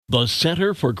The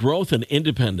Center for Growth and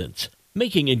Independence,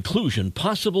 making inclusion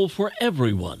possible for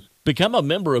everyone. Become a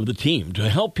member of the team to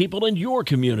help people in your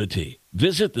community.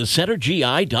 Visit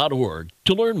thecentergi.org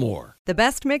to learn more. The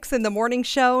best mix in the morning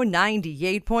show,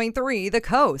 98.3 The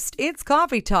Coast. It's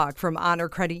Coffee Talk from Honor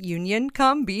Credit Union.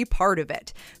 Come be part of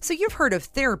it. So you've heard of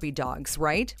therapy dogs,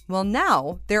 right? Well,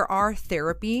 now there are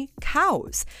therapy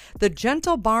cows. The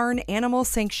Gentle Barn Animal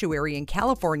Sanctuary in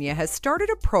California has started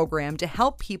a program to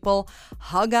help people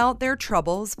hug out their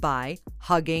troubles by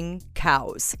hugging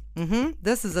cows.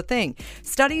 This is a thing.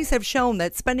 Studies have shown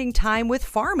that spending time with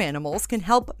farm animals can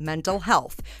help mental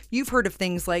health. You've heard of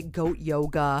things like goat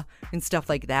yoga and stuff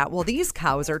like that. Well, these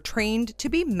cows are trained to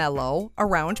be mellow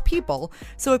around people.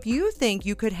 So if you think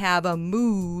you could have a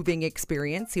moving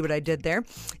experience, see what I did there?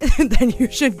 Then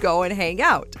you should go and hang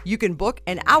out. You can book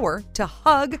an hour to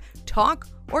hug, talk,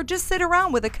 or just sit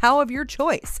around with a cow of your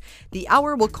choice. The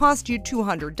hour will cost you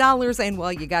 $200, and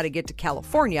well, you got to get to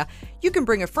California. You can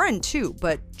bring a friend too,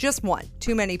 but just one.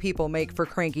 Too many people make for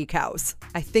cranky cows.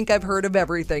 I think I've heard of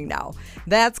everything now.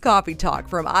 That's Coffee Talk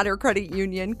from Honor Credit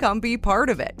Union. Come be part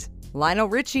of it. Lionel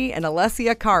Richie and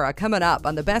Alessia Cara coming up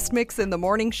on the best mix in the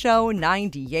morning show,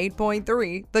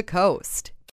 98.3 The Coast.